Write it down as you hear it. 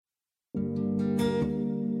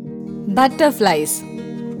Butterflies.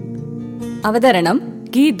 അവതരണം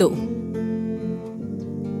ഗീതു.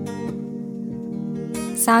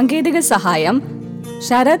 സാങ്കേതിക സഹായം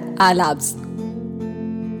ശരത് ആലാബ്സ്.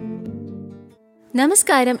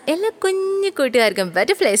 നമസ്കാരം, എല്ലാ കുഞ്ഞു കൂട്ടുകാർക്കും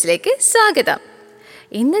ബട്ടർഫ്ലൈസിലേക്ക് സ്വാഗതം.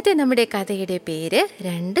 ഇന്നത്തെ നമ്മുടെ കഥയുടെ പേര്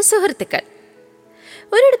 2 സുഹൃത്തുക്കൾ.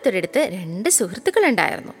 ഒരിടത്തൊരിടത്ത് 2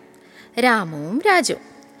 സുഹൃത്തുക്കളുണ്ടായിരുന്നു, രാമുവും രാജുവും.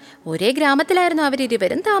 ഒരേ ഗ്രാമത്തിലായിരുന്നു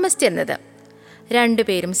അവരിരുവരും താമസിച്ചിരുന്നത്. 2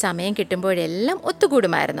 പേരും സമയം കിട്ടുമ്പോഴെല്ലാം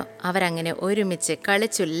ഒത്തുകൂടുമായിരുന്നു. അവരങ്ങനെ ഒരുമിച്ച്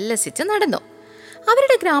കളിച്ചുല്ലസിച്ച് നടന്നു.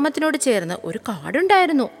 അവരുടെ ഗ്രാമത്തിനോട് ചേർന്ന് ഒരു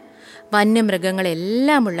കാടുണ്ടായിരുന്നു.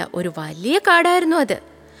 വന്യമൃഗങ്ങളെല്ലാമുള്ള ഒരു വലിയ കാടായിരുന്നു അത്.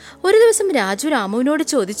 ഒരു ദിവസം രാജു രാമുവിനോട്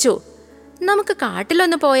ചോദിച്ചു, നമുക്ക്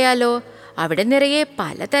കാട്ടിലൊന്ന് പോയാലോ? അവിടെ നിറയെ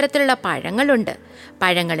പലതരത്തിലുള്ള പഴങ്ങളുണ്ട്.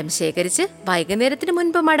 പഴങ്ങളും ശേഖരിച്ച് വൈകുന്നേരത്തിന്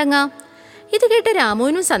മുൻപ് മടങ്ങാം. ഇത് കേട്ട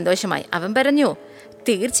രാമുവിനും സന്തോഷമായി. അവൻ പറഞ്ഞു,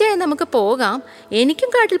 തീർച്ചയായും നമുക്ക് പോകാം. എനിക്കും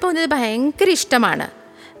കാട്ടിൽ പോകുന്നത് ഭയങ്കര ഇഷ്ടമാണ്.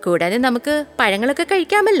 കൂടാതെ നമുക്ക് പഴങ്ങളൊക്കെ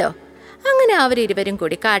കഴിക്കാമല്ലോ. അങ്ങനെ അവരിരുവരും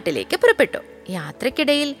കൂടി കാട്ടിലേക്ക് പുറപ്പെട്ടു.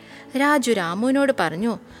 യാത്രക്കിടയിൽ രാജു രാമുവിനോട്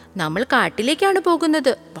പറഞ്ഞു, നമ്മൾ കാട്ടിലേക്കാണ്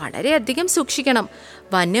പോകുന്നത്. വളരെയധികം സൂക്ഷിക്കണം.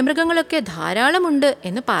 വന്യമൃഗങ്ങളൊക്കെ ധാരാളമുണ്ട്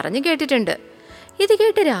എന്ന് പറഞ്ഞു കേട്ടിട്ടുണ്ട്. ഇത്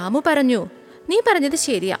കേട്ട് രാമു പറഞ്ഞു, നീ പറഞ്ഞത്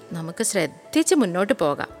ശരിയാ, നമുക്ക് ശ്രദ്ധിച്ച് മുന്നോട്ട്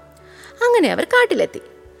പോകാം. അങ്ങനെ അവർ കാട്ടിലെത്തി.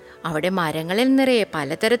 അവിടെ മരങ്ങളിൽ നിറയെ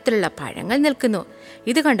പലതരത്തിലുള്ള പഴങ്ങൾ നിൽക്കുന്നു.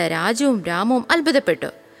 ഇത് കണ്ട രാജുവും രാമുവും അത്ഭുതപ്പെട്ടു.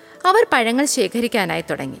 അവർ പഴങ്ങൾ ശേഖരിക്കാനായി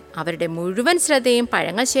തുടങ്ങി. അവരുടെ മുഴുവൻ ശ്രദ്ധയും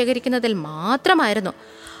പഴങ്ങൾ ശേഖരിക്കുന്നതിൽ മാത്രമായിരുന്നു.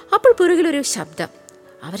 അപ്പോൾ പുറകിലൊരു ശബ്ദം.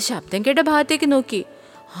 അവർ ശബ്ദം കേട്ട ഭാഗത്തേക്ക് നോക്കി.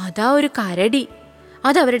 അതാ ഒരു കരടി.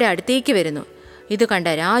 അതവരുടെ അടുത്തേക്ക് വരുന്നു. ഇത് കണ്ട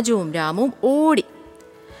രാജുവും രാമുവും ഓടി.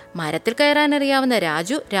 മരത്തിൽ കയറാനറിയാവുന്ന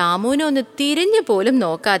രാജു രാമുവിനെ ഒന്ന് തിരിഞ്ഞു പോലും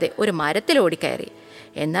നോക്കാതെ ഒരു മരത്തിൽ ഓടിക്കയറി.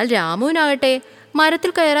 എന്നാൽ രാമുവിനാകട്ടെ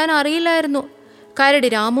മരത്തിൽ കയറാൻ അറിയില്ലായിരുന്നു. കരടി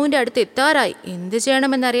രാമുവിൻ്റെ അടുത്ത് എത്താറായി. എന്ത്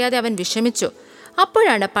ചെയ്യണമെന്നറിയാതെ അവൻ വിഷമിച്ചു.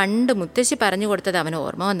 അപ്പോഴാണ് പണ്ട് മുത്തശ്ശി പറഞ്ഞു കൊടുത്തത് അവന്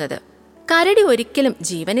ഓർമ്മ വന്നത്. കരടി ഒരിക്കലും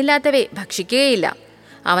ജീവനില്ലാത്തവയെ ഭക്ഷിക്കുകയില്ല.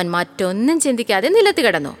 അവൻ മറ്റൊന്നും ചിന്തിക്കാതെ നിലത്ത്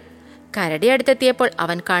കിടന്നു. കരടി അടുത്തെത്തിയപ്പോൾ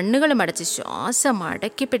അവൻ കണ്ണുകളും അടച്ച് ശ്വാസം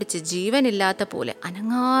അടക്കി പിടിച്ച് ജീവനില്ലാത്ത പോലെ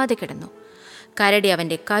അനങ്ങാതെ കിടന്നു. കരടി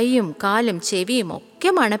അവൻ്റെ കൈയും കാലും ചെവിയും ഒക്കെ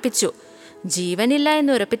മണപ്പിച്ചു. ജീവനില്ല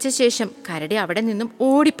എന്ന് ഉറപ്പിച്ച ശേഷം കരടി അവിടെ നിന്നും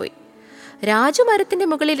ഓടിപ്പോയി. രാജു മരത്തിൻ്റെ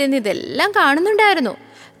മുകളിൽ നിന്ന് ഇതെല്ലാം കാണുന്നുണ്ടായിരുന്നു.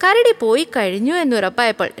 കരടി പോയി കഴിഞ്ഞു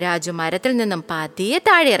എന്നുറപ്പായപ്പോൾ രാജു മരത്തിൽ നിന്നും പതിയെ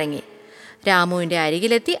താഴെ ഇറങ്ങി. രാമുവിൻ്റെ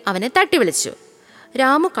അരികിലെത്തി അവനെ തട്ടി വിളിച്ചു.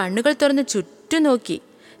 രാമു കണ്ണുകൾ തുറന്ന് ചുറ്റും നോക്കി.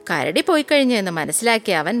 കരടി പോയി കഴിഞ്ഞു എന്ന്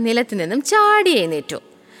മനസ്സിലാക്കി അവൻ നിലത്തു നിന്നും ചാടി എഴുന്നേറ്റു.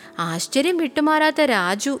 ആശ്ചര്യം വിട്ടുമാറാത്ത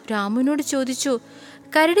രാജു രാമുവിനോട് ചോദിച്ചു,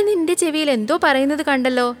 കരടി നിന്റെ ചെവിയിൽ എന്തോ പറയുന്നത്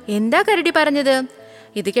കണ്ടല്ലോ, എന്താ കരടി പറഞ്ഞത്?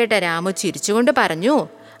 ഇത് കേട്ട രാമു ചിരിച്ചുകൊണ്ട് പറഞ്ഞു,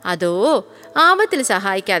 അതോ, ആപത്തിൽ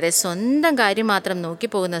സഹായിക്കാതെ സ്വന്തം കാര്യം മാത്രം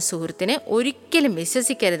നോക്കിപ്പോകുന്ന സുഹൃത്തിനെ ഒരിക്കലും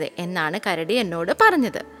വിശ്വസിക്കരുത് എന്നാണ് കരടി എന്നോട്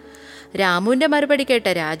പറഞ്ഞത്. രാമുവിൻ്റെ മറുപടി കേട്ട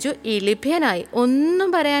രാജു ഇളിഭ്യനായി ഒന്നും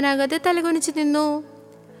പറയാനാകാതെ തലകുനിച്ച് നിന്നു.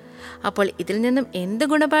 അപ്പോൾ ഇതിൽ നിന്നും എന്ത്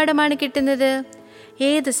ഗുണപാഠമാണ് കിട്ടുന്നത്?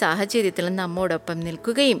 ഏത് സാഹചര്യത്തിലും നമ്മോടൊപ്പം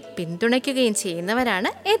നിൽക്കുകയും പിന്തുണയ്ക്കുകയും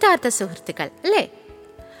ചെയ്യുന്നവരാണ് യഥാർത്ഥ സുഹൃത്തുക്കൾ, അല്ലേ?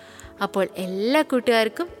 അപ്പോൾ എല്ലാ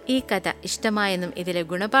കൂട്ടുകാർക്കും ഈ കഥ ഇഷ്ടമായെന്നും ഇതിലെ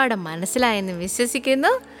ഗുണപാഠം മനസ്സിലായെന്നും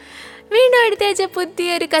വിശ്വസിക്കുന്നു. വീണ്ടും അടുത്താഴ്ച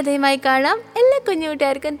പുതിയൊരു കഥയുമായി കാണാം. എല്ലാ കുഞ്ഞു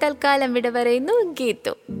കൂട്ടുകാർക്കും തൽക്കാലം വിട പറയുന്നു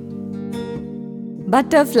ഗീതു.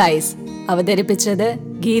 ബട്ടർഫ്ലൈസ് അവതരിപ്പിച്ചത്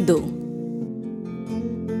ഗീതു.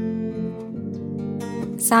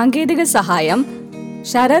 സാങ്കേതിക സഹായം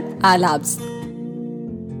ശരത് ആലാബ്സ്.